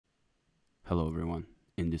Hello everyone.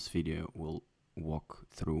 In this video we'll walk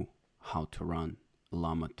through how to run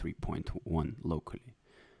LLAMA 3.1 locally.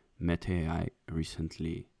 Meta AI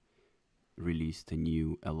recently released a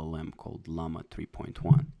new LLM called LLAMA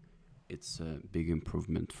 3.1. It's a big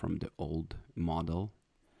improvement from the old model,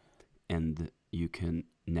 and you can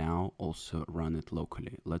now also run it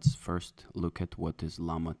locally. Let's first look at what is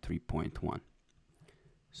LLAMA 3.1.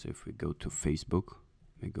 So if we go to Facebook,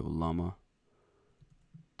 we go LLAMA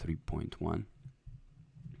 3.1,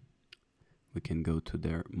 we can go to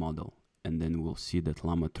their model, and then we'll see that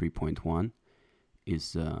LLAMA 3.1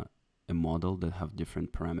 is a model that have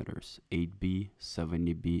different parameters: 8B,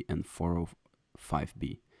 70B, and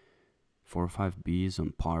 405B. 405B is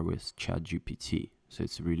on par with ChatGPT, so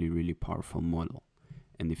it's a really powerful model.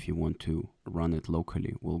 And if you want to run it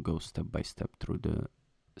locally, we'll go step by step through the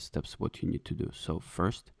steps what you need to do. So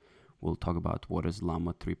first, we'll talk about what is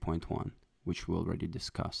LLAMA 3.1, which we already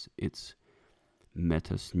discussed. It's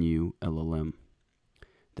Meta's new LLM.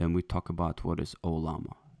 Then we talk about what is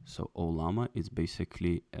LLAMA. So LLAMA is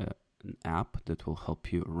basically an app that will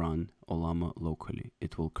help you run LLAMA locally.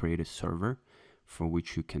 It will create a server for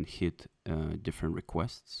which you can hit different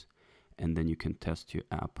requests, and then you can test your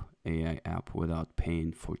app, AI app, without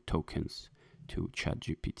paying for tokens to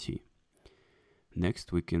ChatGPT.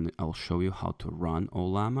 Next, I'll show you how to run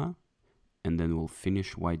LLAMA, and then we'll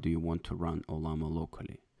finish why do you want to run LLAMA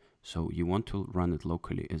locally. So you want to run it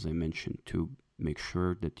locally, as I mentioned, to make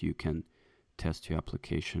sure that you can test your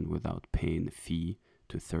application without paying a fee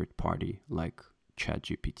to third party like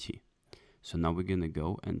ChatGPT. So now we're gonna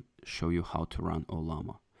go and show you how to run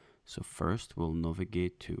LLAMA. So first we'll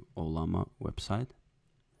navigate to LLAMA website,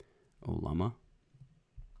 LLAMA,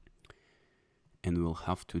 and we'll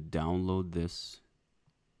have to download this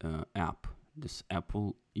app. This app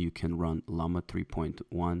you can run LLAMA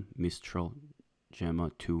 3.1, Mistral,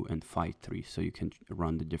 Gemma 2, and Phi 3, so you can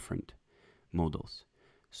run the different models.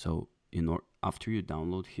 So after you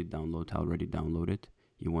download, hit download. I already downloaded.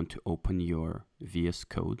 You want to open your VS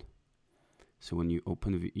Code. So when you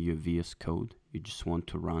open your VS Code, you just want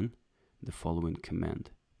to run the following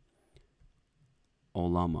command: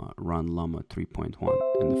 LLAMA run LLAMA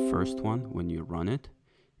 3.1. And the first one, when you run it,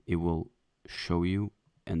 it will show you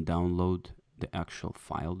and download the actual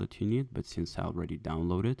file that you need. But since I already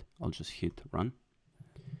downloaded, I'll just hit run.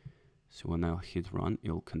 So when I'll hit run,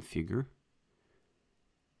 it'll configure.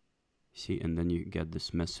 See, and then you get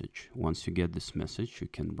this message. Once you get this message, you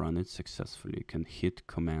can run it successfully. You can hit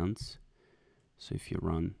commands. So if you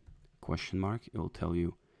run ? It'll tell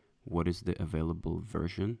you what is the available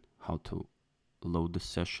version, how to load the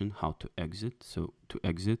session, how to exit. So to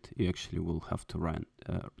exit, you actually will have to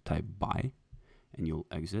type bye, and you'll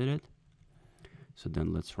exit it. So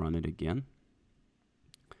then let's run it again.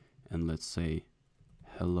 And let's say,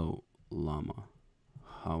 hello, LLAMA,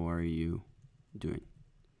 how are you doing?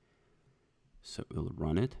 So we'll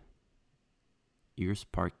run it. Ears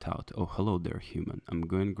parked out. Oh, hello there, human. I'm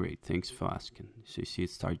going great. Thanks for asking. So you see it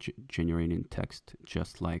starts generating text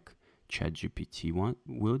just like ChatGPT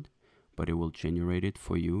would, but it will generate it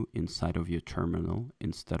for you inside of your terminal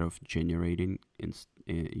instead of generating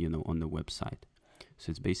on the website. So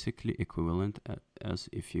it's basically equivalent as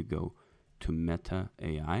if you go to Meta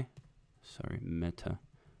AI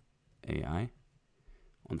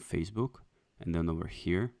on Facebook, and then over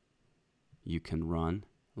here you can run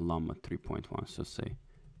LLAMA 3.1. So say,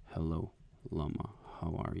 hello LLAMA,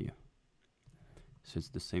 how are you? So it's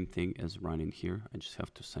the same thing as running here. I just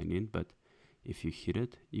have to sign in, but if you hit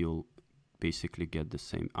it, you'll basically get the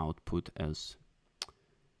same output as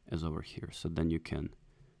over here. So then you can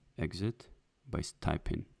exit by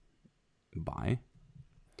typing bye.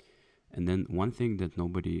 And then one thing that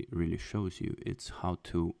nobody really shows you, it's how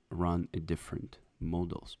to run a different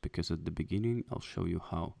models, because at the beginning I'll show you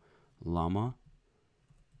how LLAMA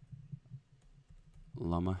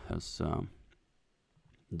has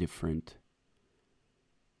different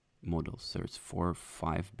models. There's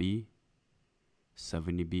 405B,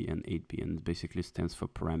 70B, and 8B, and it basically stands for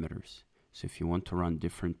parameters. So if you want to run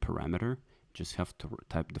different parameter, just have to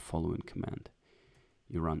type the following command.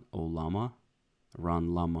 You run LLAMA, run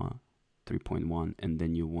LLAMA 3.1, and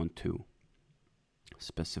then you want to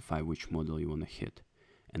specify which model you want to hit,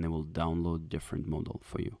 and it will download different model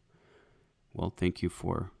for you. Well, thank you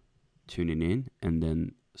for tuning in, and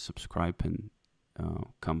then subscribe and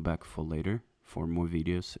come back for later for more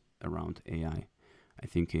videos around AI. I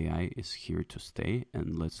think AI is here to stay,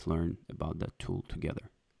 and let's learn about that tool together.